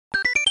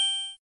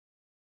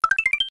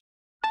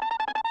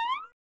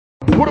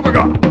What have I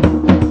got?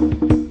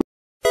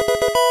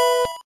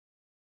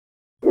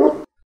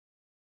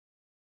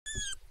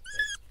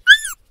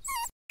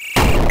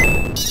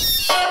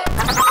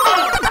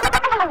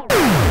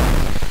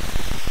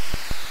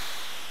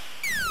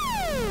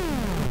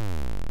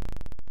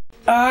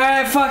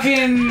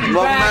 Fucking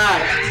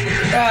back.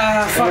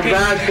 Fucking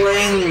back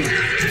playing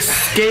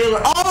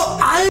Scalar. Oh,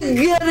 I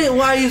get it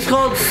why he's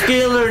called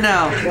Scalar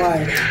now.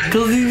 Why?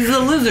 Because he's a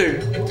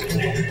lizard.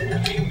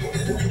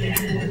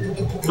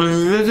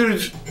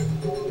 Lizards.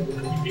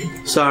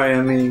 Sorry,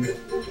 I mean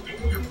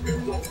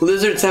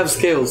lizards have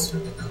scales.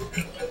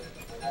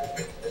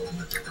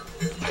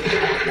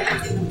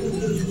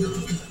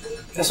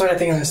 That's what I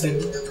think of this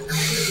thing.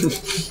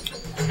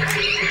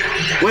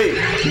 Wait,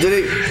 did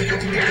it?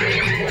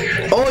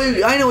 Oh,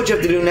 I know what you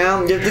have to do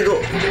now. You have to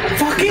go.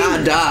 Fucking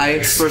not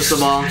die. First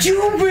of all,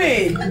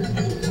 stupid.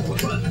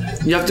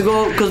 You have to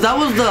go because that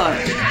was the.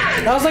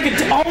 That was like a.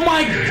 Oh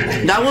my.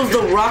 That was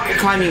the rock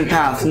climbing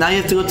path. Now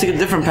you have to go take a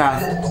different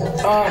path.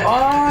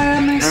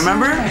 That makes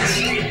Remember? Sense.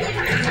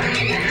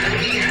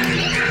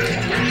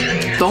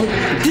 Don't.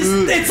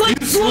 It's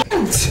like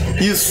sloped.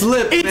 You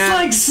slipped. It's man.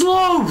 like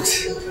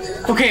sloped.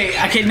 Okay,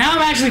 now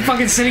I'm actually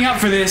fucking sitting up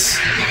for this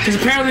because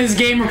apparently this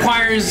game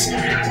requires.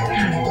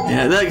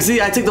 Yeah, look,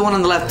 see, I take the one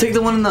on the left. Take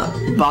the one in the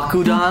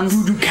Bakudan's.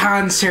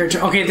 Budokan's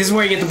territory. Okay, this is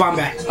where you get the bomb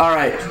guy. All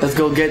right, let's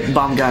go get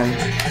bomb guy.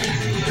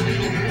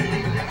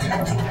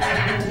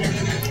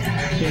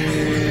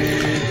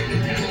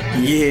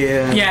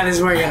 Yeah. Yeah, this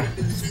is where you go.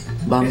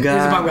 Bomb guy.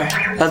 This is bomb guy.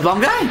 That's bomb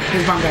guy? This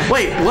is bomb guy.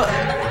 Wait, what?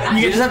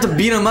 You just have to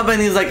beat him up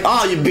and he's like,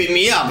 oh, you beat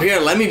me up. Here,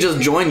 let me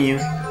just join you.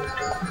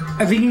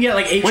 I think you can get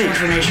like 8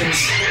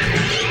 transformations.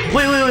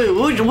 Wait.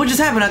 What just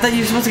happened? I thought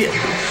you were supposed to get...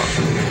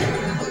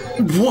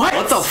 What?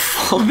 What the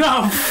fuck?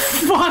 The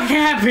fuck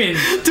happened?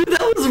 Dude,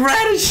 that was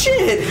rad as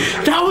shit.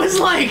 That was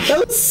like...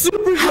 That was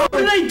super How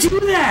good. did I do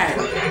that?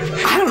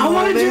 I don't know, I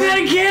want to do man. that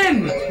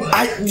again.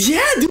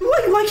 Yeah, dude,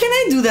 why can't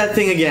I do that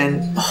thing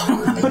again?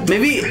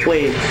 Maybe,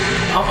 wait.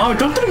 Oh,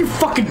 don't throw your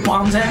fucking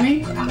bombs at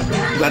me.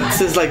 That's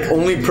his, like,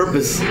 only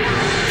purpose.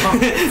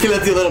 He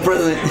left you a little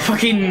present.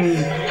 Fucking...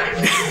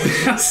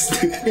 That's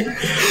stupid.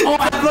 Oh,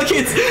 look,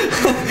 it's...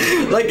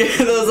 like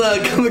those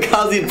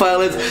kamikaze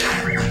pilots.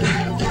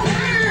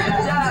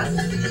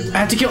 I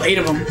have to kill 8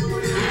 of them.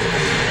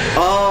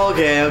 Oh,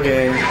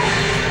 okay.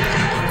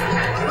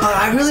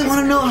 I really want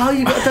to know how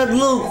you got that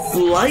little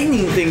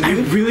lightning thing,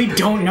 dude. I really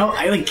don't know.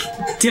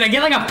 Did I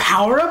get like a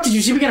power up? Did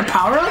you see me get a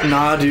power up?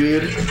 Nah,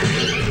 dude.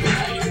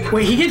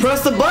 Wait, he gets.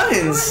 Press the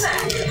buttons.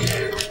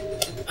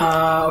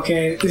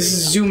 Okay. This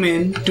is zoom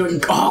in.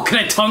 Oh, can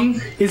I tongue?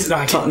 No,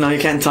 I can't. No, you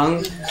can't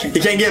tongue. You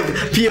can't get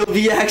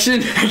POV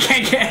action. I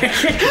can't get.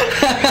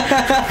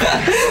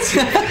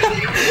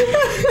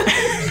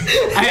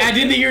 I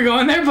didn't think you were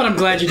going there, but I'm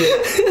glad you did.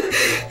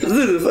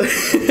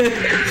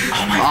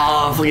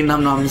 Oh, fucking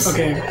num nums.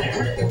 Okay.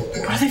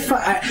 What are they?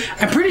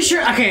 I'm pretty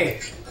sure.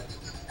 Okay.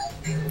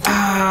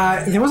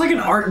 There was like an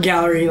art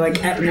gallery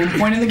like at one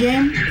point in the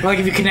game. Like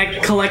if you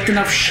collect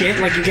enough shit,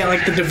 like you get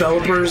like the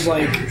developers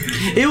like.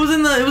 It was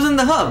in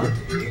the hub.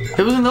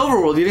 It was in the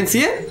overworld. You didn't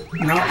see it?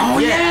 No. Oh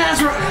yeah,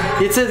 that's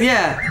right. It says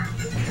yeah.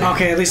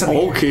 Okay, at least I'm.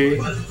 Okay.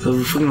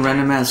 The fucking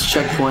random ass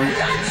checkpoint.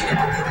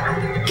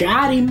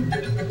 Got him.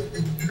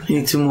 You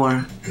need 2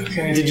 more.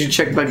 Okay. Did you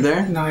check back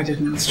there? No, I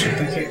didn't. Let's check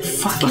back here.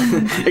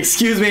 Fucking.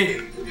 Excuse me.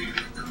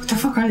 What the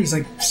fuck are these?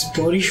 Like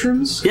explodey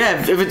shrooms? Yeah,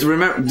 if it's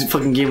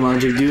fucking game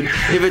logic, dude.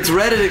 If it's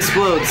red, it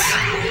explodes.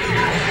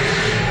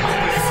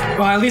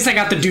 Well, at least I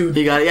got the dude.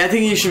 You got it. Yeah, I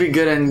think you should be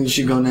good and you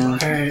should go now. All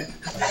right.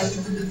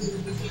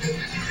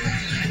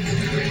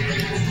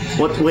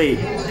 What?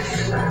 Wait.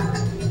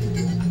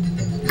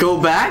 Go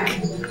back?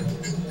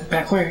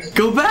 Back where?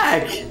 Go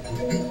back.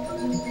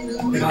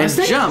 And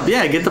jump,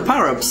 yeah, get the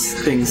power-ups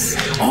things.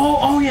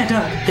 Oh yeah,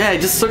 duh. Yeah,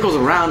 it just circles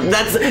around.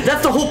 That's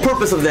the whole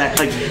purpose of that.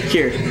 Like,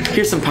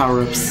 here's some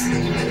power-ups.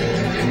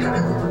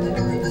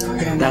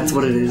 Okay, that's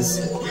what it is.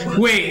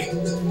 Wait.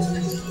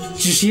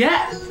 Did you see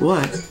that?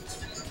 What?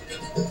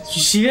 Did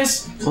you see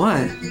this?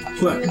 What?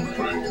 Look.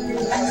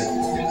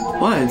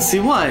 What?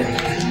 See what?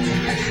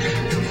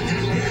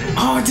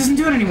 Oh, it doesn't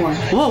do it anymore.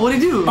 Whoa,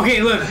 what'd he do?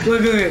 Okay, look.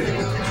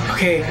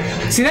 Okay,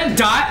 see that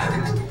dot?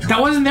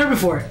 That wasn't there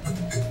before.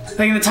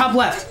 Like in the top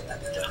left.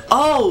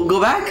 Oh, go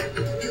back?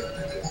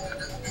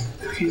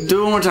 Do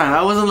it one more time.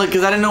 I wasn't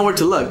because I didn't know where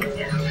to look.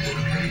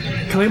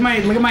 Okay,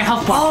 look at my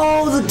health bar.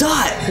 Oh, the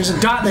dot. There's a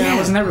dot there that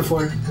wasn't there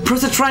before.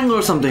 Press a triangle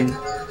or something. How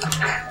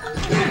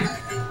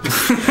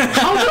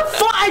the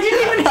fuck? I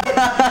didn't even.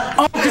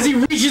 Oh, because he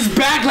reaches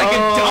back like a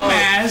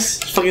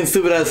dumbass. Fucking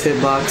stupid ass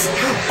hitbox.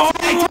 Oh,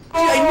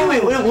 I knew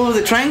it. What was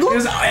it? Triangle? It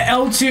was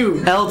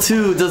L2.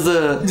 L2 does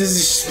the. This is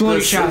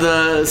exploding shot.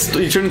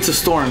 You turn into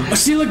storm. Oh,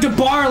 see, look, the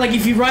bar. Like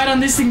if you ride on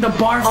this thing, the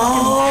bar.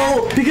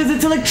 Oh, because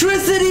it's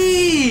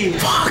electricity.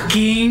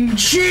 Fucking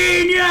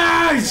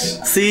genius!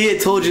 See, I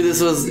told you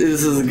this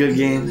is a good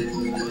game.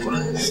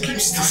 This game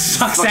still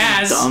sucks Fucking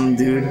ass. dumb,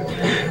 dude.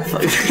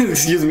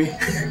 Excuse me.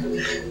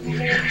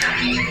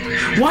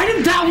 Why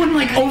did that one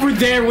like over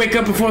there wake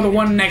up before the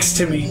one next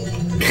to me?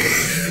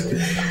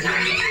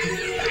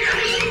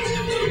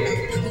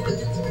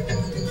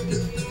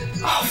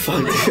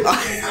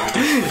 fuck,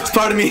 dude. It's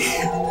part of me.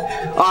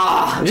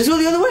 Ah, just go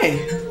the other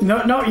way. No,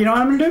 you know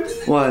what I'm gonna do?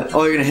 What?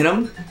 Oh, you're gonna hit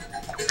him?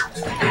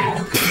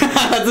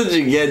 That's what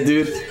you get,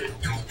 dude.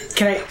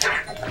 Can I?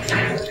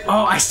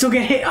 Oh, I still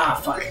get hit. Ah,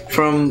 fuck.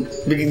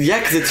 Yeah,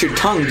 because it's your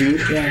tongue,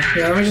 dude. Yeah,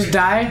 let me just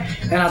die,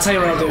 and I'll tell you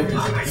what I'll do.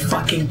 Oh my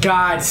fucking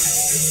god.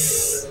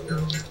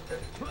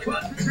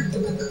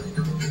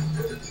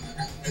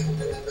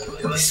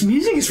 This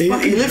music is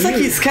fucking He looks like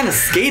weird. he's kind of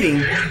skating.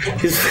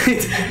 He's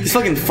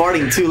fucking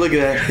farting too. Look at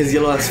that. His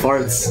yellow ass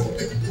farts.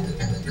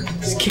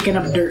 He's kicking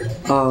up dirt.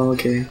 Oh,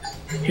 okay.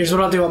 Here's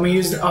what I'll do. I'm gonna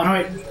use the. Oh, no,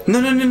 wait. No.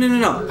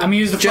 I'm gonna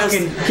use the Just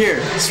fucking here.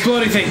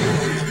 exploding thing.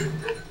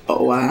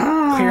 Oh,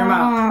 wow. Clear him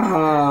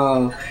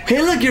out.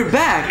 Hey, look, you're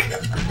back.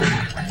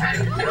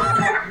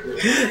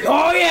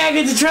 Oh, yeah, I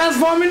get to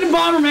transform into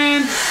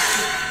Bomberman.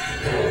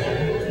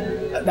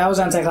 That was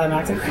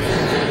anticlimactic.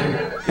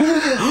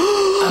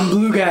 I'm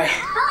blue guy.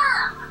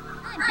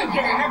 I'm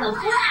gonna have a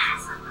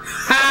blast!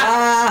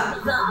 Ah.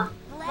 The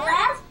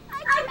blast?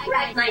 I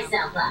cracked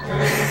myself up.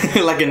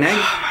 Like an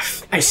egg.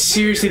 I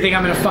seriously think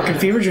I'm in a fucking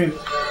fever dream.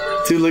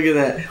 Dude, look at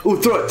that. Ooh,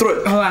 throw it.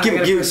 Hold on, I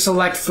gotta Give.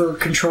 select for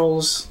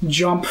controls.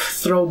 Jump,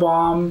 throw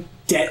bomb,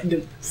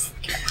 It's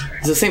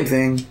the same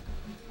thing.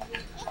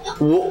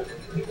 Whoa.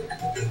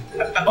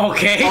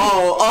 Okay.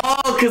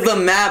 Oh, because the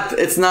map,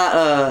 it's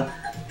not,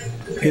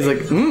 he's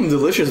like,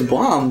 delicious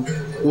bomb.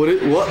 What?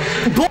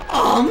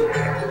 Bomb?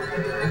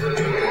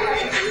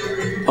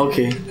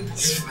 Okay.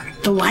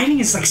 The lighting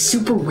is like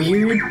super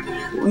weird.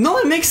 No,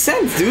 it makes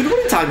sense, dude. What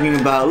are you talking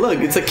about? Look,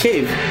 it's a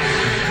cave.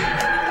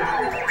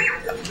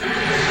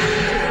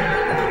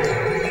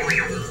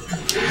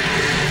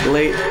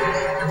 Late.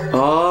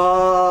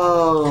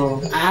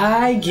 Oh.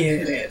 I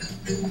get it.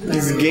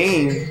 This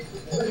game.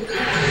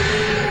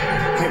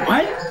 Wait,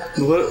 what?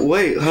 What?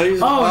 Wait, how do you...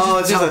 Oh,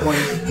 it's just a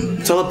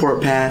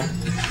teleport pad.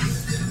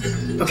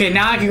 Okay,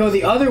 now I can go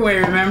the other way,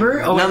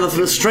 remember? Oh, Now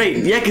the straight.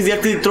 Yeah, because you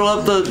have to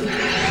throw the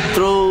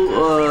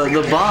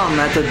bomb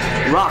at the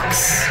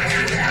rocks.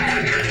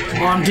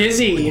 oh, I'm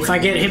dizzy. If I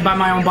get hit by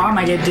my own bomb,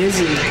 I get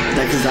dizzy.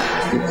 Because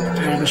that.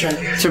 Alright, let's try.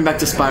 Turn back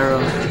to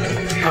Spyro.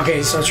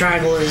 Okay, so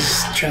triangle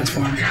is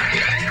transform.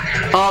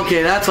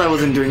 Okay, that's why I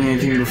wasn't doing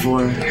anything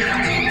before.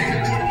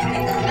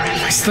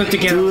 I slipped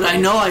again. Dude, I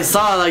know, I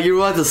saw like you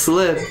were about to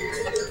slip.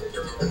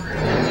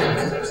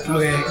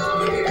 Okay.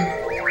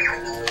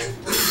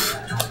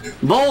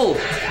 Bowl!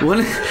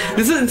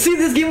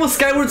 This game was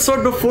Skyward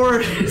Sword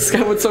before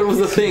Skyward Sword was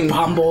a thing.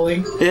 Bomb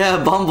bowling.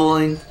 Yeah, bomb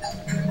bowling.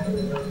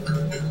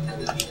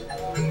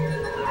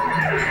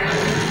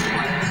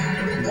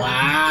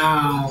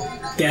 Wow.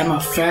 Damn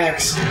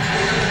effects.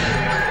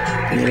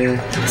 Yeah.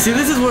 See,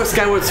 this is where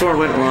Skyward Sword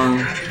went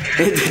wrong.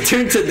 It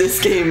turned to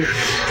this game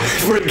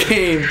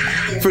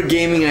for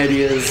gaming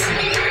ideas.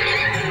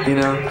 You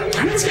know?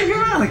 When did this game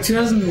come out? Like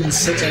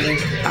 2006, I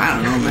think. I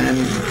don't know, man.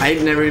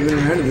 I'd never even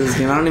heard of this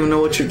game. I don't even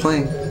know what you're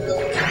playing. What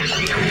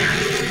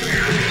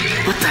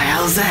the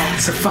hell is that?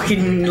 It's a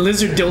fucking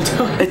lizard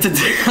dildo. It's a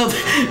dildo.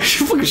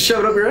 You fucking shove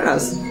it up your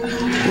ass.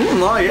 Ooh,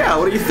 no, yeah.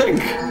 What do you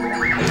think?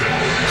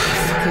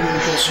 Fucking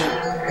bullshit.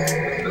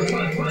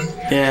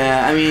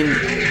 Yeah, I mean,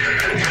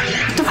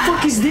 What the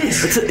fuck is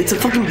this? it's a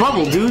fucking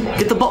bubble, dude.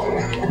 Get the bubble.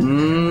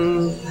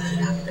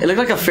 It looked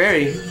like a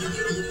fairy.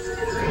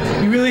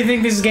 You really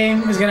think this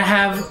game is gonna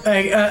have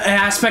an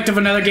aspect of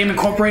another game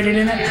incorporated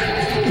in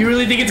it? You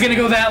really think it's gonna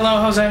go that low,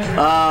 Jose?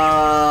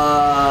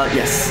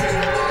 Yes.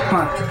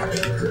 Come on.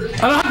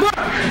 Allah Akbar!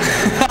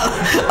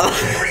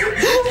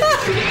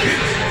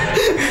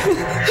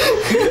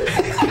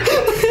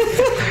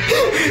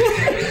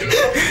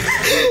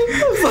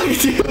 Fuck,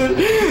 dude.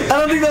 I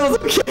don't think that was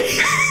okay.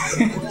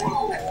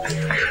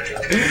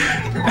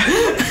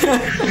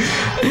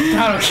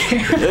 Not okay.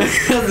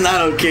 That's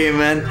not okay,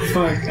 man.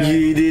 Fuck.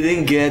 You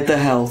didn't get the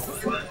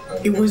health.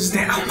 It was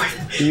that. Oh my.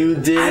 You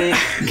didn't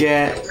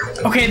get.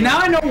 Okay, now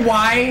I know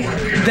why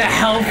the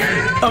health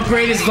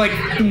upgrade is like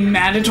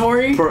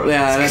mandatory.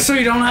 Yeah. That's, So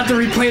you don't have to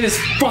replay this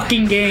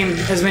fucking game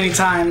as many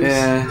times.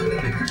 yeah.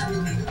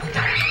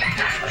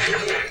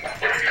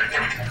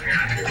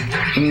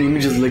 Let me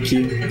just lick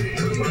you.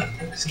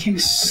 This game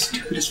is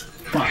stupid as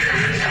fuck.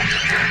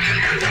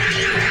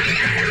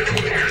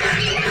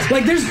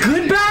 Like, there's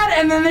good bad,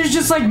 and then there's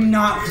just like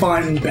not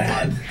fun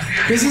bad.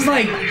 This is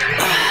like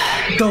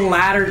the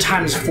latter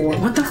times 4.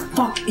 What the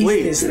fuck is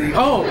this thing?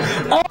 Oh,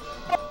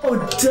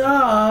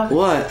 duh.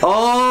 What?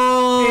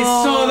 Oh. It's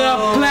so the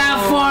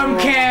platform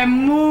can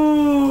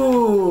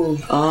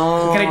move.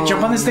 Oh. Can I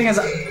jump on this thing as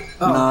a...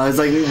 Oh. No, it's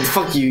like,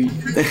 fuck you.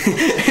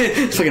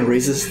 It's fucking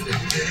racist.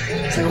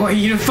 It's like, what,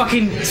 you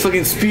fucking... It's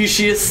fucking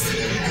specious.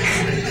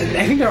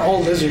 I think they're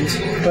all lizards,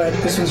 but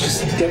this one's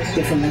just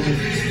different lizard.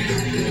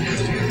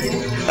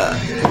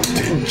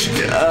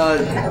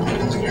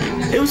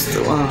 It was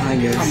still, I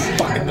guess. Oh my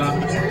fucking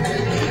god.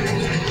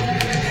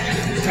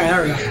 Alright,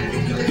 there we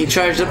go. You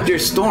charged up your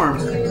storm.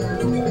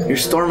 Your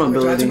storm Do I have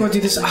ability. to go do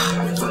this?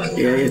 Yeah,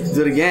 you have to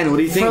do it again. What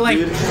do you think, For like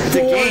dude? It's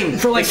a game.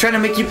 for like- it's trying to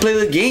make you play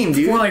the game,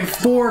 dude. For like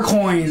 4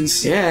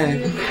 coins. Yeah.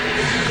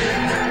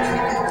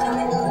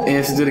 And you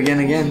have to do it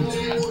again.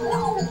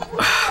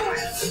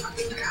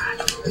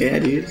 Yeah,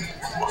 dude.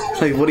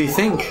 Like, what do you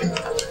think?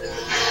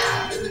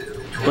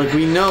 Like,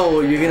 we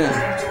know you're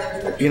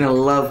gonna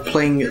love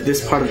playing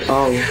this part of.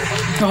 Oh,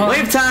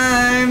 wave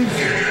time!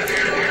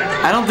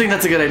 I don't think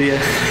that's a good idea.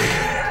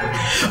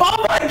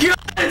 Oh my god!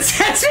 It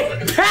sets me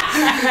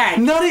back!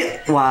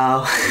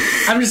 Wow.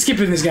 I'm just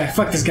skipping this guy.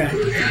 Fuck this guy.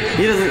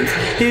 He doesn't.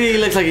 He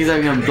looks like he's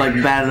having a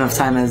bad enough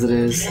time as it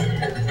is.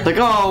 Like,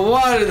 oh,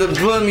 why did they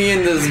put me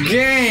in this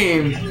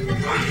game?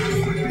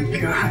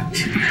 God.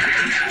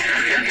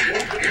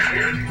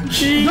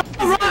 Jeez. No,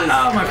 run!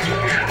 Oh my.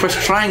 Press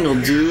triangle,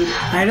 dude.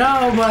 I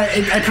know, but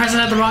I pressed it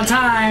at the wrong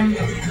time.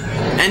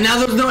 And now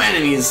there's no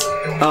enemies.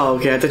 Oh,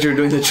 okay. I thought you were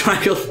doing the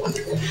triangle.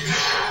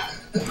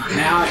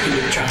 Now I can do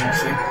the triangle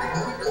thing.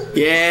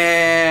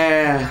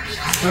 Yeah.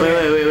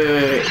 Okay.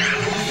 Wait.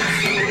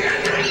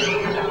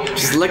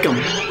 Just lick him.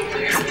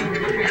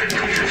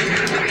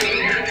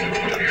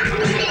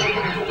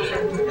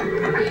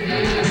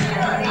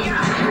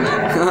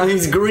 Oh,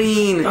 he's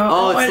green.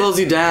 Oh, it slows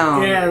you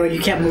down. Yeah, like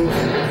you can't move.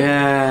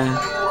 Yeah.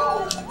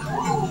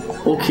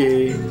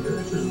 Okay.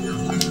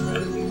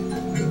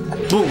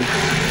 Boom.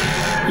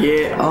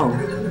 Yeah. Oh.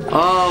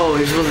 Oh,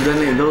 you're supposed to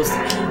detonate those.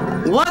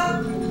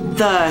 What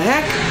the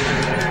heck?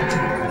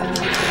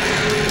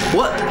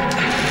 What?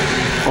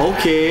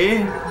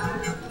 Okay.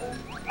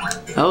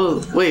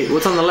 Oh, wait.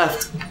 What's on the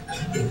left?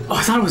 Oh,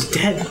 I thought it was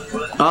dead.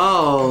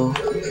 Oh.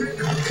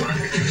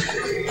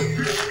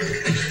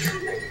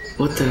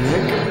 What the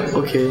heck?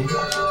 Okay.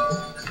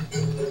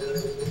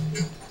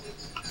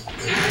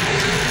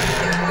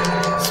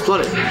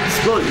 Explode it.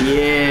 Explode it.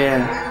 Yeah.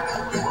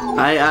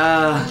 I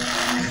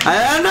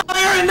don't know. I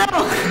already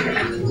know.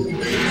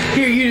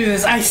 Here, you do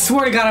this. I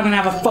swear to God, I'm gonna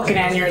have a fucking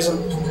aneurysm.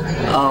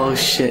 Oh,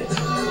 shit.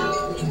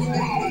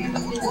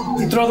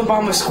 You throw the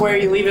bomb with square,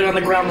 you leave it on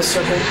the ground with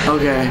circle.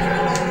 Okay.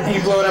 And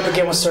you blow it up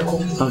again with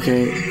circle.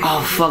 Okay.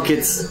 Oh, fuck.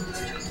 It's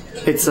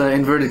an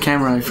inverted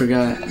camera. I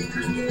forgot.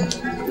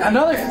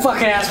 Another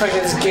fucking aspect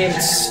of this game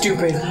is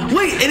stupid.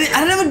 Wait, I didn't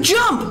have a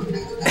jump!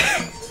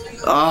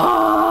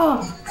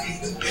 Oh!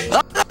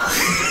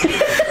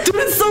 Dude,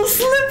 it's so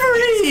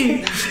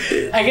slippery!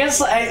 I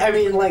guess, I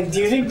mean, like, do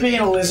you think being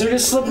a lizard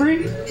is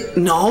slippery?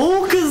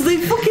 No, because they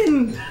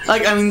fucking...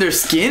 Like, I mean, their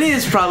skin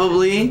is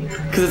probably.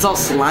 Because it's all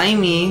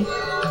slimy.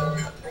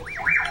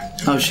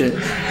 Oh, shit.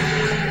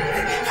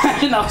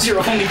 That was your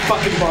only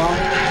fucking bomb.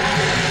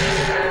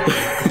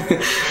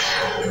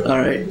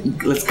 Alright,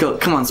 let's go.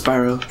 Come on,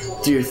 Spyro.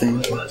 Do your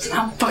thing.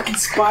 Stop fucking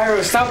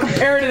Spyro. Stop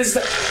comparing to this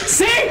stuff.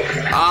 See? See?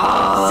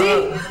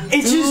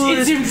 It's just,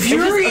 it's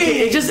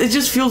infuriating. It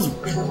just feels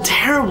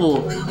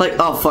terrible. Like,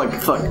 oh, fuck.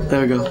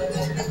 There we go.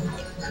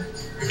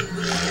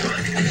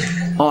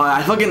 Oh,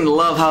 I fucking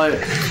love how it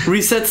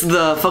resets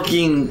the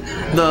fucking,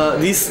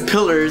 these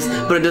pillars,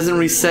 but it doesn't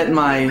reset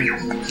my,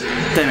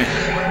 damn it.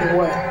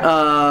 What?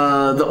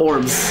 The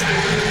orbs.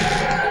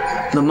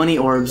 The money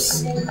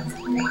orbs.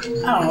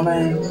 I don't know,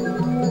 man.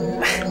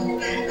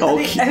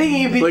 Okay. I think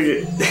you'd be... Look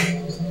at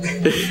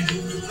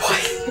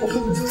What?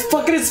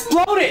 Fucking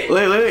explode it!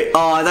 Wait.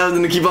 Oh, I thought I was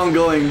gonna keep on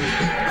going.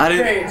 I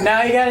didn't... Great,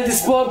 now you gotta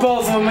explode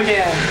both of them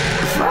again.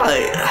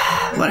 Right.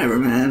 Whatever,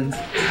 man.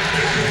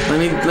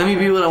 Let me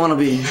be what I want to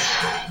be.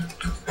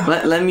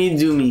 Let me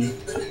do me.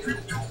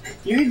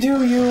 You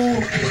do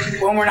you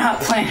when we're not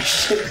playing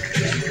shit.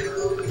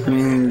 I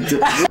mean...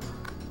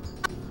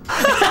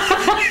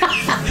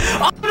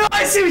 Oh no,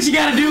 I see what you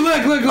gotta do.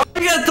 Look.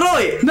 You gotta throw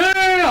it. No.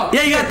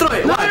 Yeah, you gotta throw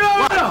it.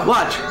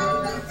 Watch.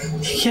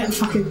 You can't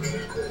fucking...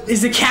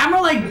 Is the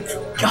camera like...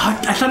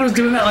 God, I thought it was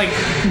doing that like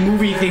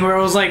movie thing where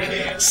it was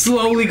like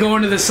slowly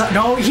going to the side.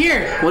 No,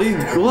 here.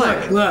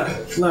 What?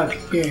 Look,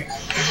 here.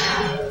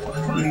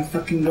 Let me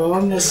fucking go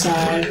on this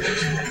side.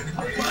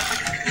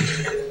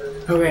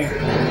 Okay.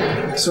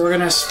 So we're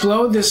gonna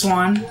explode this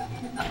one.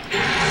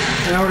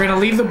 And then we're gonna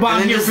leave the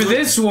bomb here for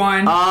this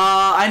one.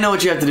 I know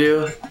what you have to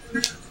do.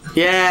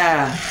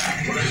 Yeah.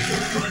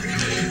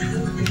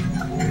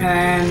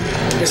 And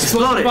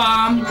explode the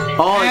bomb.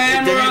 Oh,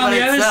 and we're on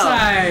the other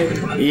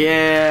side.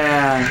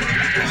 Yeah.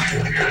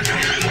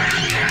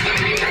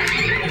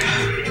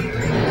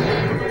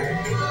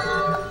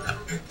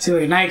 See,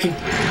 look, now you can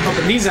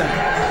open these up.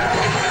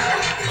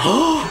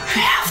 Oh,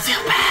 they have the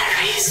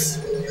batteries.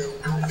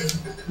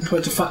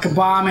 Put the fucking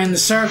bomb in the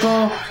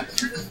circle.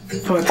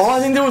 Oh, I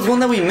think there was one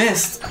that we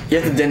missed. You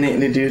have to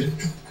detonate it, dude.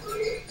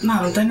 No,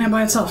 it'll detonate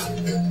by itself.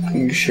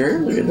 You sure?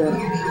 Look at that.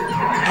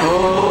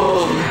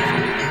 Oh.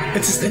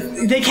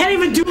 They can't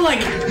even do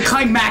like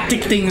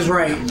climactic things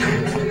right.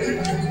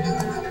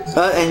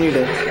 And you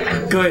did.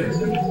 Good.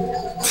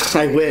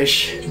 I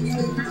wish.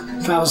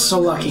 If I was so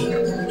lucky.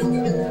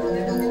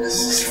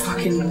 This is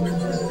fucking...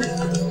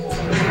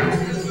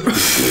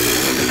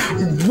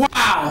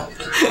 Wow!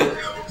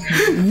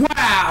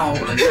 Wow!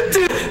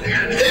 Dude,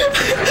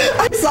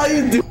 I saw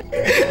you do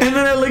it, and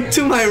then I looked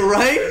to my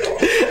right,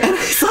 and I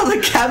saw the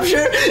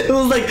capture. It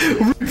was like,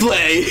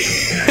 replay.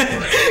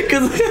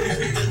 Cause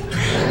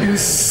it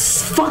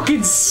was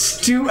fucking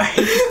stupid. I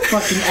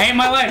hate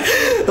my life.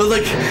 I was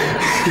like...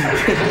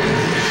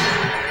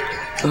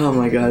 Oh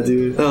my god,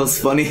 dude. That was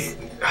funny.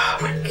 Oh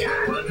my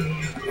god.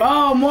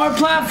 Oh, more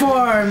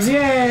platforms!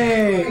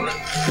 Yay!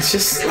 It's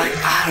just like,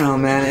 I don't know,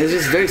 man. It's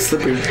just very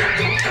slippery.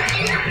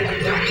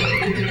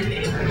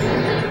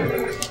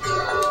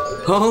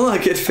 Oh,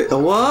 look, it fit.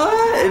 What?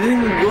 It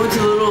didn't go into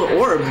the little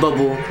orb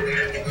bubble.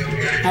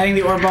 I think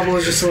the orb bubble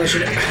is just to let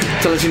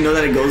you know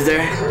that it goes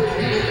there.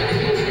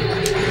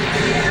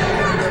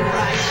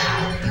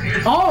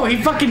 Oh,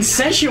 he fucking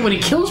says shit when he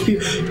kills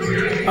people.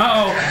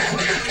 Uh-oh.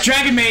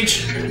 Dragon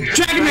Mage.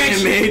 Dragon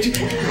Mage.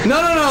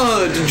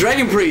 No.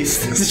 Dragon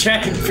Priest. It's a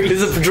Dragon Priest.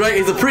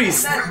 He's a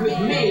priest.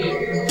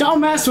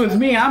 Don't mess with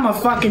me. I'm a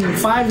fucking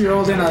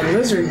 5-year-old in a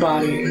lizard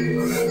body.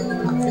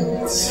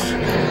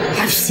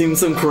 I've seen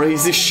some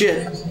crazy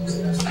shit.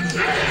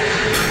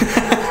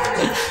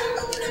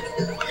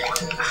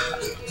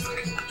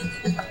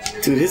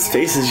 Dude, his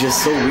face is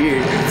just so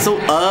weird. It's so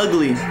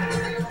ugly.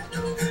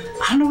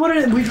 I don't know what it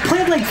is. We've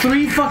played like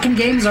 3 fucking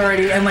games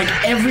already, and like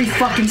every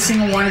fucking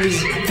single one of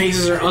these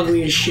faces are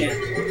ugly as shit.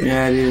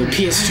 Yeah, dude.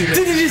 PS2.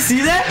 Dude, did you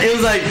see that? It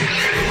was like...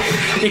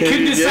 It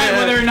couldn't decide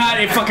whether or not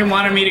it fucking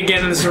wanted me to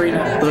get in this arena.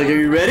 I was like, are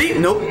you ready?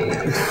 Nope.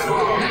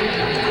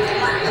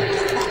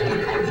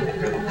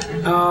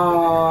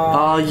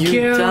 Oh,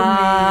 you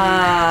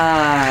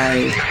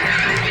died.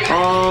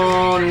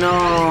 Oh, no.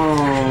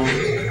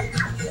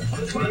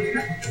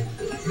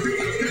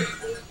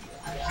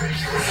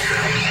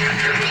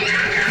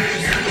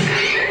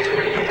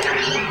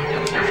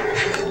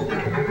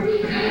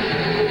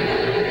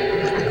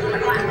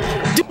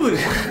 Dude.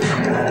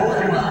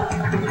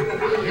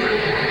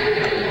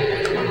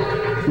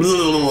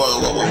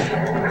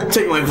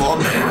 Take my vault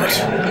badge.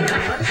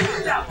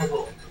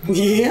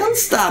 Yeah,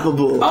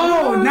 unstoppable.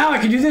 Oh, now I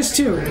can do this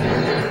too.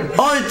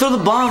 Oh, you throw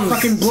the bombs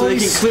fucking so they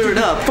can clear it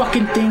up.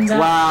 Fucking things out.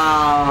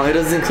 Wow, it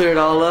doesn't clear it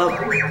all up.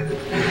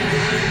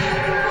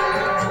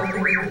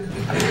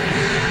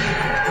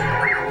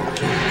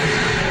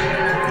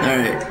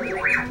 Alright.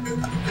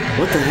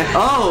 What the heck?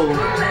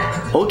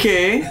 Oh!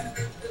 Okay.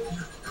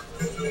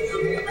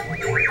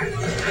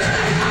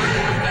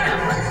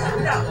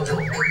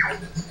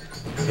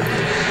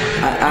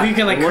 You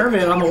can like curve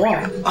it on the wall.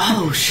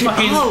 Oh shit!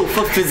 Oh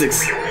fuck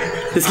physics!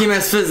 This game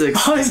has physics.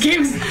 Oh, this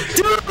game's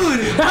dude!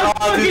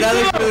 Oh dude,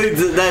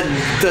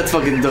 that's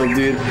fucking dope,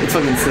 dude. It's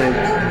fucking sick.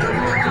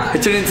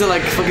 It turned into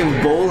like fucking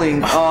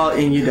bowling. Oh,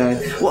 and you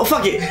died. Well,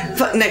 fuck it.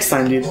 Next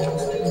time, dude.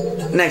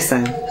 Next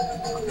time.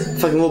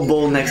 Fucking we'll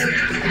bowl next.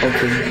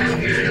 Okay.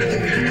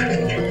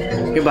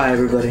 Goodbye,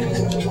 everybody.